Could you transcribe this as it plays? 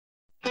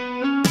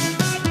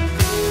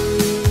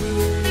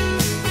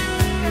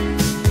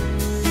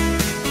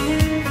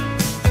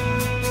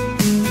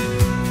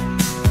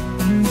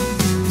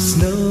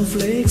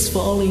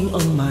falling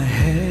on my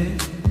head,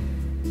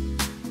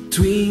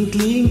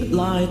 twinkling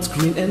lights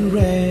green and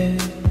red,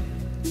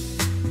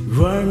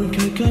 run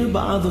quicker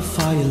by the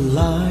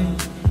firelight,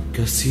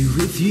 'cause here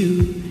with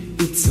you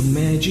it's a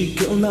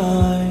magical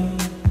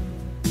night.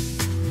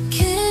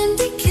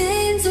 Candy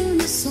canes and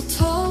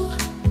mistletoe,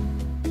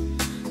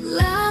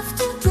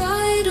 laughter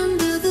bright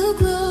under the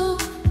glow,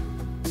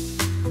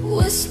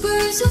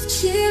 whispers of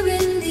cheer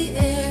in the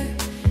air,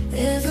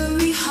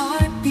 every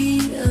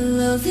heartbeat a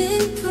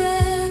loving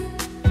prayer.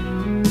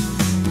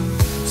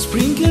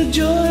 Sprinkle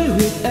joy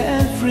with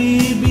every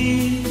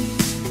beat,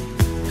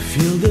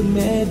 feel the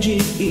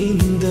magic in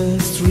the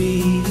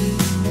street.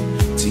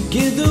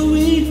 Together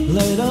we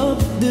light up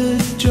the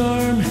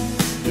charm,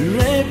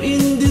 wrapped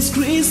in this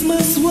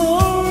Christmas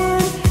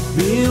warm,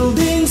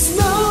 building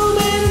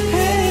snowmen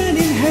hand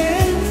in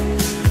hand,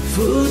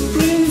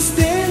 footprints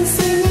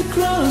dancing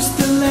across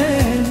the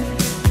land,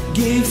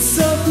 gifts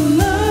of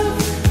love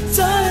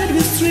tied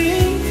with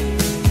string,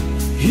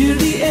 hear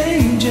the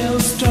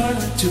angels start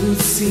to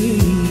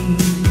sing.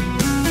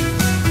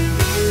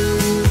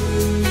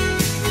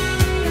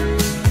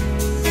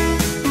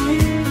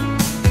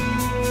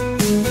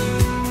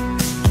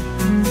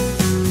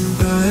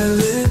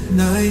 Violet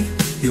night,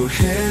 your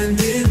hand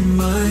in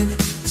mine,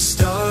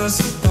 stars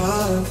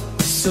above,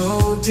 so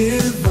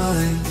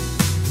divine.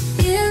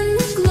 In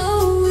the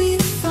glow we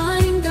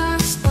find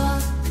our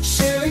spot,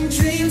 Sharing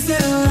dreams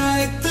that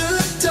light the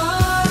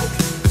dark.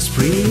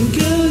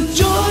 Sprinkle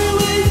joy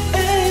with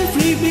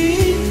every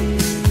beat,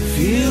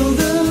 feel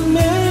the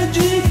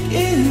magic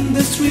in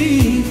the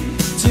street.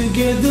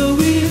 Together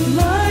we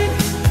light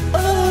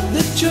up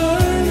the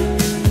charm,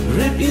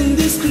 wrapped in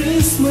this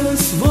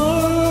Christmas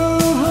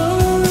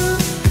warm,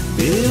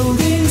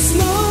 building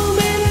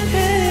snowmen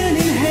hand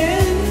in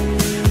hand,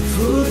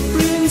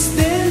 footprints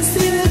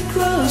dancing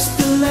across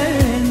the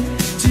land.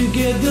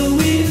 Together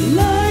we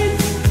light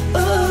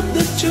up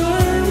the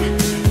charm,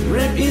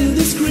 wrapped in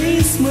this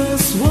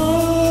Christmas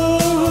warm.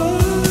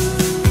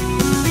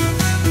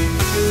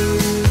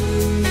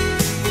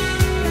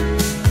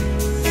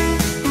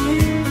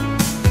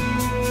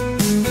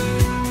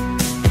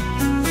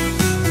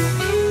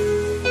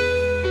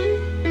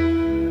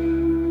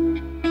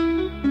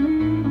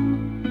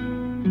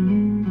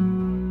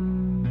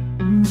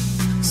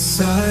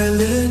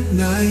 Silent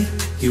night,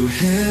 your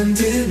hand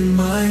in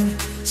mine,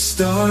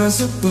 stars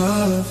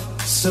above,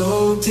 so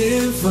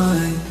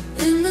divine.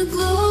 in the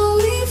glow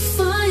we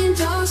find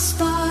our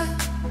spot,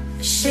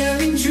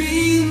 Sharing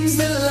dreams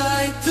that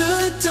light the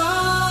dark.